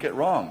idly look at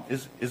wrong?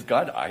 Is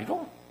God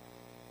idle?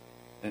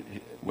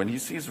 When he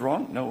sees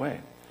wrong? No way.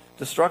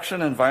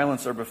 Destruction and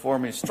violence are before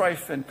me.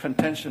 Strife and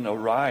contention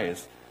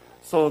arise.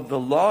 So the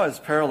law is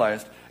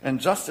paralyzed, and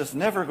justice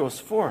never goes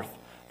forth.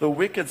 The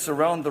wicked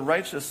surround the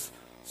righteous,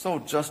 so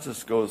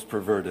justice goes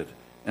perverted.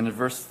 And in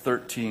verse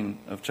 13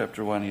 of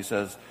chapter 1, he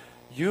says,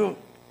 you,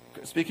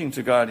 speaking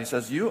to God, he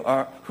says, you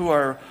are who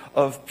are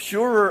of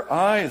purer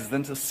eyes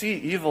than to see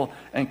evil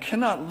and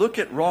cannot look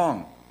at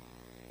wrong.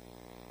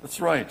 That's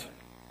right.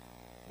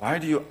 Why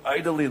do you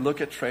idly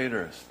look at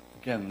traitors?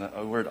 Again,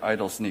 the word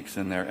idle sneaks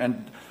in there.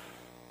 And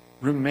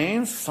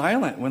remain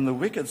silent when the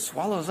wicked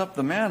swallows up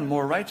the man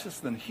more righteous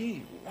than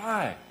he.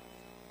 Why?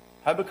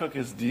 Habakkuk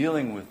is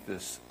dealing with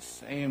this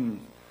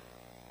same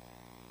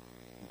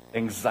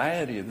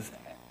anxiety,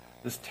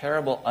 this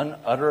terrible,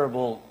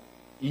 unutterable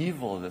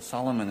evil that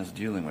Solomon is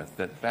dealing with,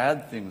 that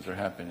bad things are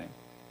happening.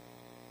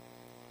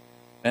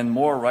 And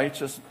more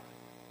righteous,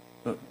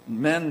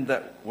 men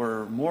that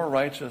were more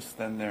righteous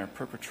than their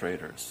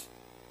perpetrators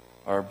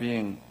are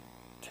being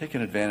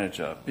taken advantage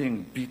of,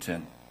 being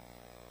beaten.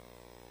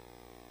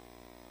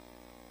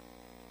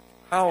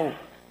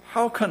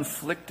 How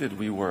conflicted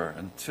we were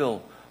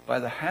until, by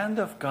the hand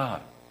of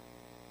God,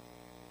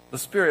 the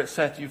Spirit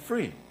set you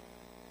free.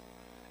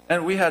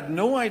 And we had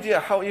no idea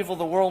how evil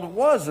the world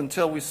was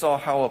until we saw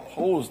how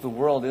opposed the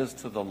world is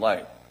to the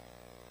light.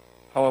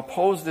 How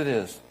opposed it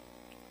is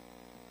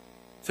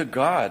to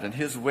God and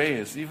his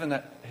ways, even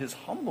his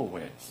humble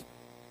ways.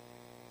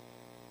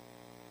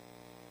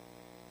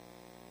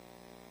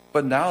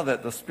 But now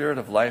that the Spirit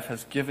of life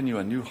has given you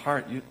a new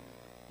heart,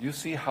 you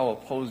see how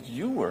opposed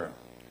you were.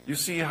 You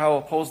see how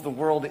opposed the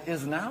world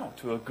is now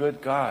to a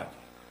good God.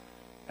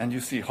 And you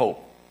see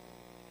hope.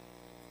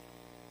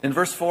 In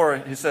verse 4,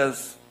 he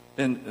says,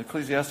 in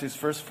Ecclesiastes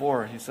verse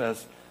 4, he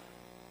says,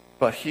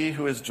 but he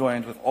who is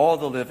joined with all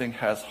the living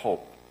has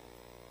hope.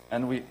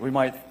 And we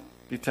might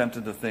be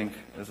tempted to think,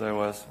 as I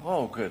was,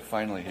 oh good,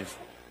 finally he's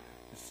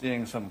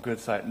seeing some good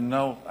side.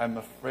 No, I'm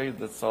afraid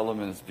that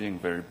Solomon is being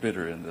very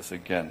bitter in this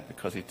again,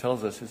 because he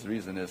tells us his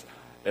reason is,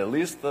 at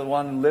least the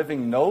one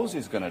living knows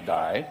he's going to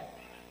die.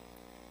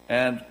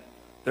 And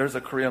there's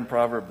a Korean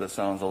proverb that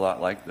sounds a lot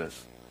like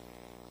this.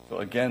 So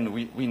again,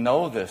 we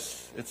know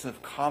this. It's a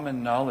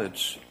common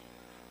knowledge.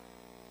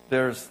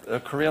 There's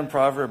a Korean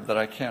proverb that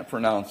I can't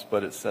pronounce,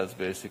 but it says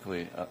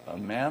basically, a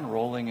man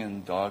rolling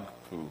in dog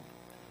poo.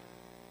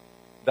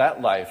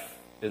 That life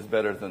is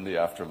better than the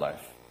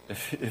afterlife.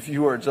 If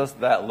you are just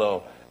that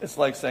low, it's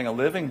like saying a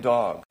living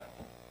dog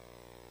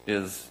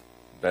is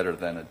better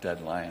than a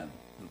dead lion.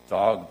 The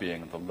dog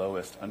being the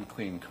lowest,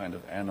 unclean kind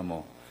of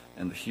animal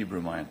in the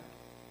Hebrew mind.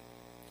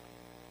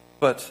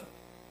 But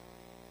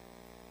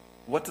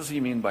what does he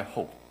mean by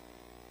hope?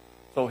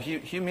 So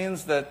he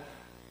means that,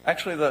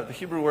 actually the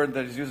Hebrew word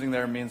that he's using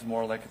there means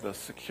more like the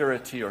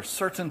security or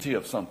certainty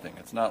of something.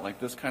 It's not like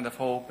this kind of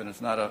hope, and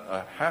it's not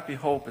a happy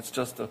hope, it's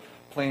just a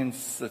plain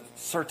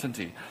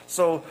certainty.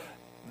 So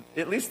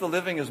at least the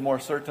living is more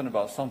certain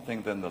about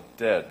something than the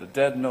dead. The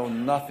dead know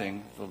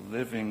nothing, the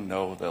living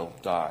know they'll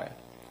die.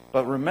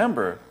 But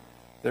remember,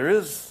 there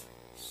is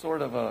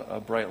sort of a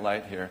bright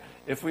light here.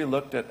 If we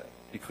looked at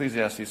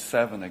Ecclesiastes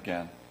 7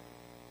 again,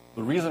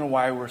 the reason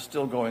why we're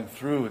still going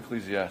through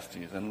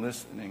Ecclesiastes and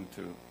listening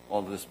to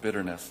all this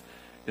bitterness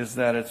is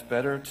that it's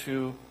better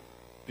to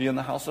be in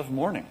the house of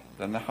mourning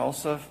than the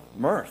house of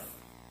mirth.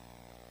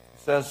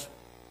 It says,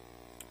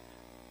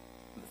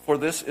 for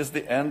this is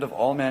the end of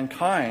all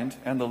mankind,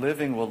 and the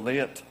living will lay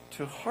it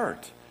to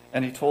heart.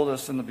 And he told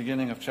us in the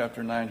beginning of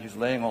chapter 9, he's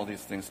laying all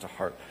these things to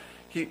heart.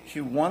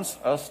 He wants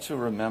us to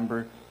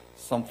remember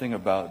something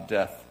about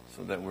death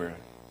so that we're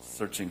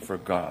searching for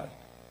God.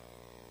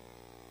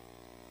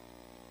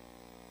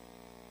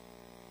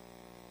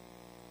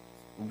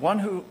 One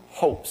who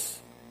hopes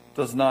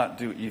does not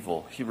do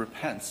evil. He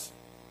repents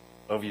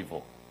of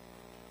evil.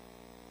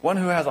 One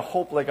who has a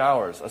hope like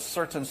ours, a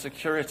certain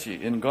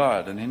security in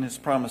God and in his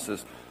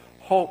promises,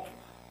 hope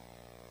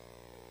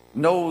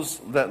knows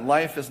that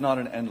life is not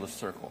an endless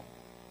circle,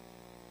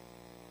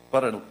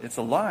 but it's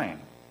a line.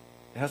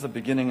 It has a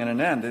beginning and an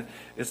end.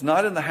 It's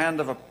not in the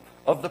hand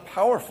of the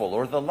powerful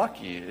or the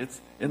lucky. It's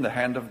in the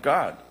hand of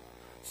God.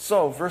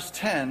 So verse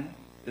 10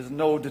 is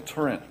no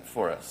deterrent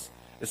for us.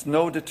 It's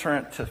no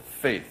deterrent to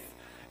faith.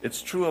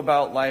 It's true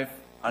about life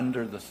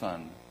under the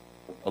sun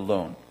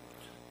alone.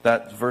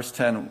 That verse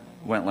 10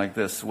 went like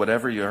this: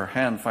 whatever your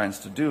hand finds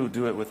to do,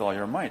 do it with all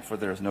your might, for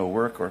there is no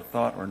work or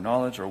thought or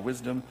knowledge or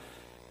wisdom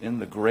in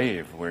the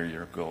grave where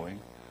you're going.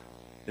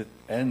 It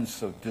ends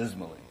so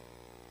dismally.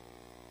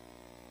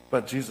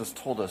 But Jesus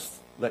told us,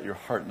 let your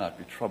heart not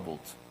be troubled.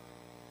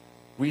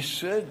 We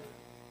should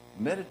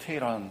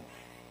meditate on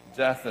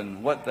death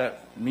and what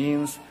that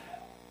means,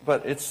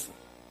 but it's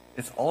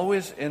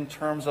always in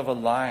terms of a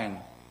line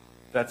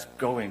that's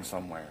going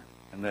somewhere,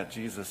 and that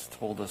Jesus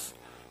told us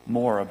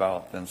more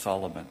about than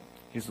Solomon.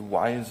 He's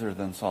wiser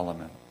than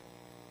Solomon.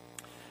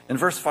 In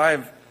verse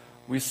 5,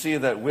 we see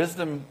that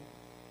wisdom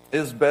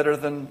is better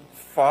than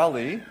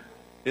folly.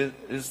 It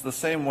is the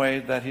same way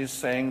that he's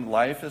saying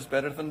life is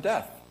better than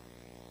death.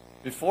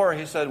 Before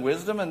he said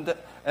wisdom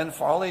and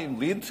folly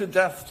lead to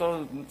death,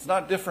 so it's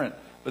not different.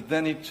 But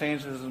then he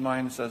changes his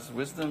mind and says,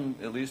 wisdom,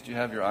 at least you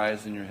have your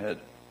eyes in your head.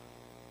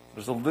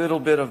 There's a little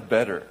bit of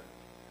better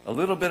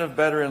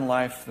in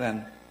life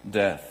than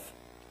death.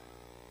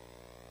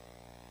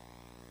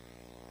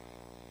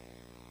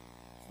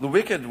 The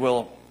wicked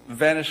will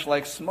vanish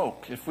like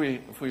smoke. If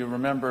we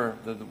remember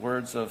the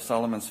words of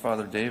Solomon's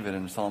father David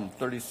in Psalm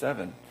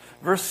 37.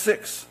 Verse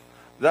 6,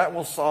 that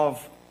will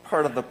solve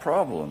part of the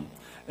problem.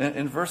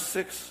 In verse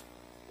 6,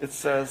 it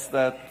says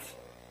that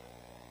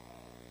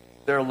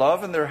their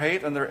love and their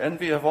hate and their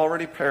envy have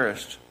already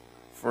perished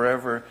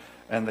forever,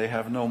 and they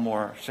have no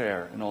more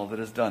share in all that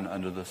is done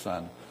under the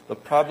sun. The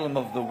problem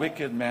of the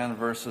wicked man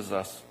versus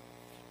us,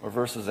 or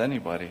versus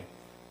anybody,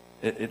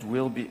 it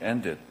will be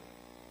ended.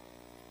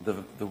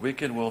 The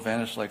wicked will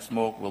vanish like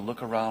smoke. We'll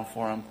look around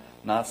for him,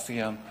 not see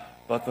him.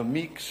 But the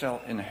meek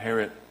shall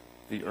inherit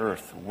the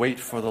earth. Wait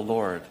for the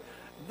Lord.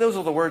 Those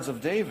are the words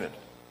of David.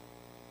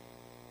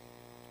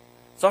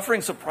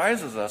 Suffering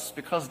surprises us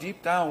because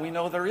deep down we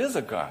know there is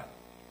a God.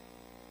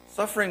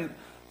 Suffering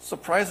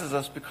surprises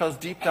us because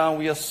deep down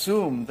we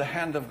assume the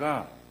hand of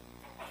God.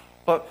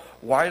 But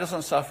why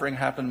doesn't suffering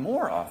happen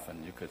more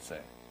often, you could say?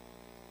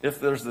 If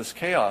there's this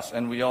chaos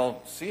and we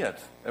all see it,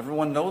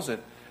 everyone knows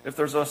it, if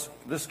there's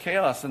this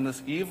chaos and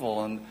this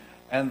evil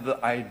and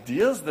the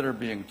ideas that are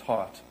being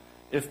taught,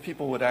 if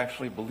people would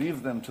actually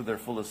believe them to their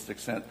fullest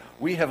extent,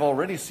 we have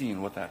already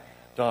seen what that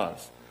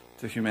does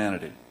to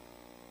humanity.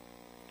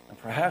 And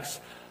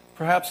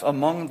perhaps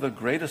among the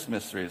greatest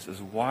mysteries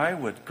is, why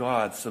would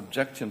God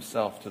subject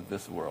himself to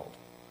this world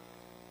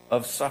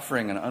of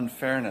suffering and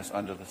unfairness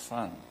under the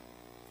sun?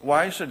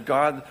 Why should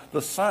God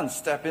the Son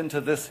step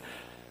into this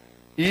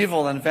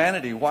evil and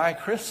vanity? Why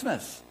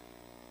Christmas?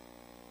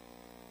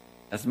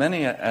 As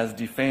many as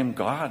defame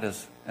God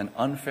as an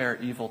unfair,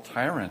 evil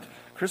tyrant,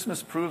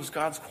 Christmas proves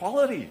God's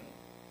quality.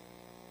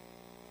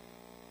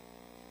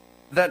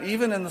 That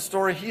even in the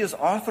story he is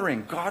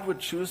authoring, God would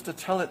choose to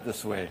tell it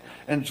this way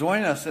and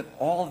join us in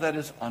all that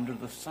is under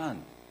the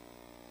sun.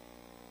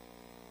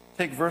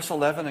 Take verse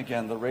 11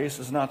 again. The race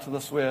is not to the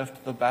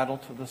swift, the battle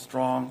to the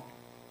strong.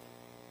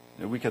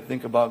 We could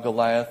think about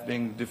Goliath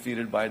being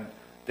defeated by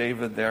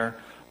David there.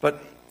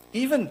 But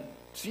even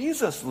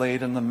Jesus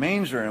laid in the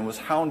manger and was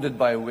hounded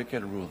by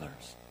wicked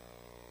rulers,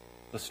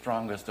 the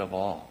strongest of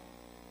all.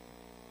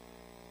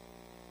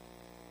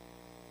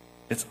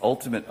 It's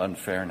ultimate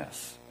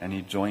unfairness, and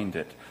he joined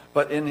it.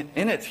 But in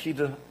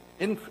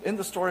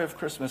the story of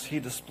Christmas, he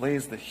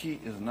displays that he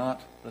is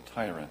not the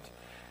tyrant.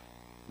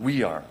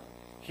 We are.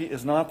 He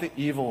is not the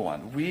evil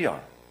one. We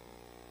are.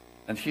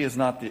 And he is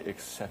not the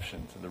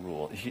exception to the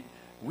rule.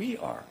 We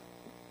are.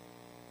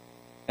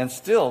 And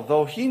still,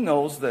 though he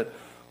knows that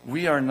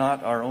we are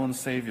not our own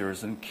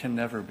saviors and can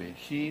never be,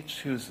 he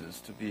chooses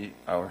to be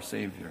our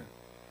Savior.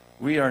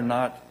 We are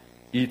not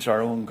each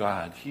our own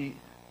God. He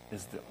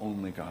is the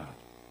only God.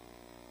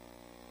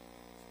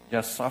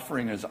 Yes,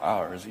 suffering is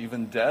ours.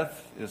 Even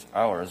death is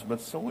ours,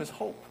 but so is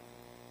hope.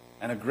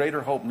 And a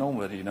greater hope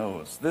nobody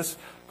knows. This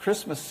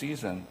Christmas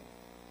season,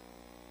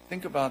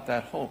 think about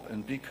that hope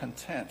and be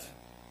content.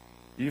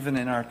 Even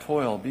in our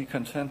toil, be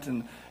content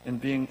in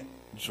being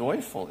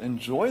joyful.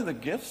 Enjoy the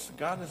gifts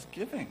God is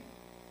giving.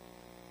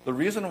 The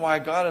reason why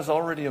God has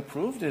already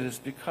approved it is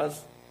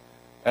because,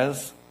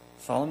 as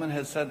Solomon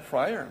had said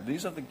prior,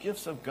 these are the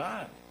gifts of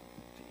God.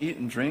 To eat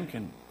and drink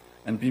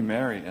and be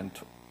merry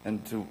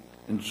and to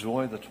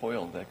enjoy the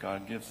toil that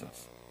God gives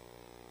us.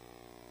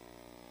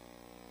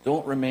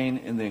 Don't remain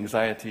in the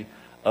anxiety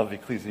of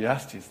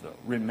Ecclesiastes, though.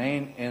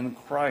 Remain in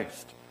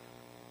Christ.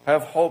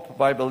 Have hope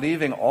by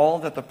believing all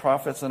that the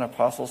prophets and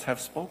apostles have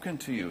spoken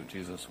to you,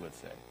 Jesus would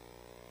say.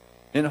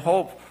 In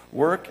hope,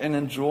 work and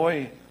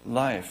enjoy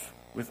life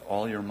with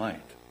all your might.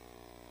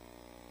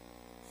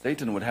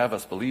 Satan would have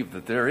us believe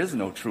that there is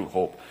no true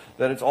hope,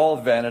 that it's all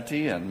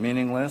vanity and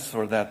meaningless,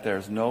 or that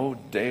there's no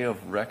day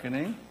of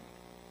reckoning,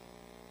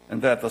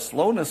 and that the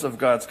slowness of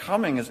God's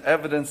coming is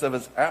evidence of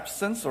his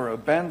absence or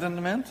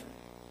abandonment.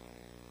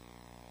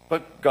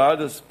 But God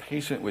is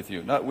patient with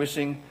you, not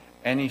wishing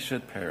any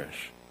should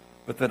perish,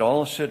 but that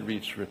all should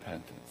reach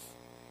repentance.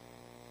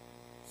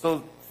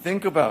 So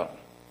think about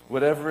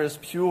whatever is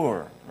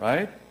pure,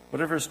 right?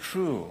 Whatever is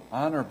true,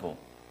 honorable,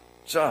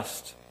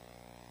 just,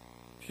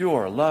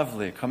 pure,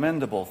 lovely,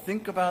 commendable.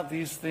 Think about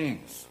these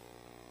things.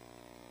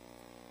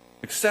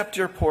 Accept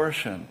your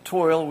portion,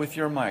 toil with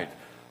your might,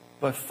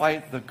 but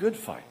fight the good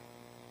fight.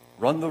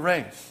 Run the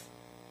race.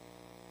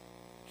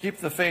 Keep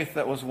the faith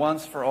that was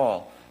once for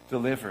all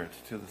delivered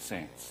to the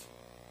saints.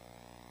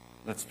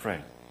 Let's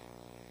pray.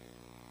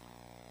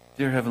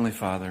 Dear Heavenly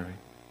Father,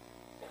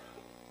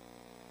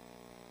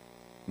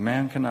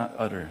 man cannot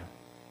utter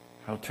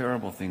how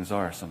terrible things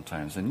are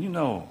sometimes, and you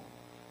know,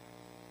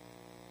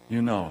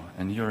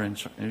 and you're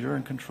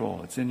in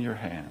control. It's in your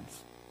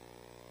hands.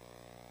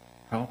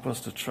 Help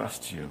us to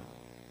trust you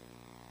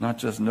Not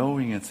just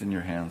knowing it's in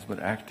your hands, but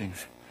acting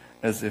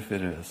as if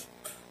it is.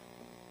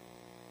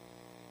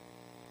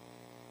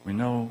 We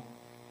know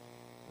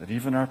that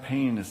even our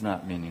pain is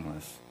not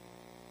meaningless,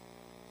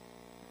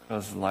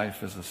 because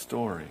life is a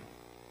story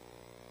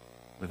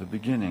with a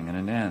beginning and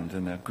an end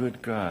and a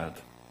good God.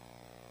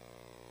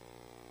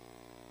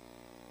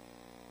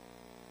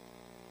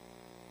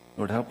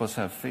 Lord, help us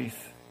have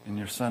faith in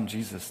your Son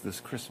Jesus this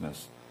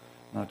Christmas,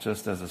 not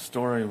just as a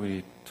story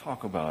we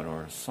talk about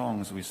or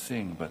songs we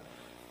sing, but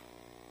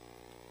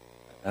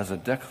as a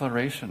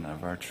declaration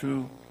of our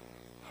true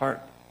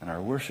heart and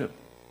our worship,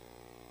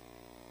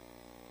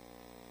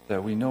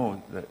 that we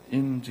know that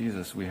in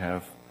Jesus we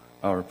have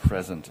our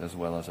present as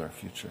well as our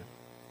future.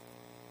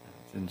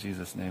 It's in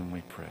Jesus' name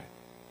we pray.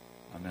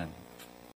 Amen.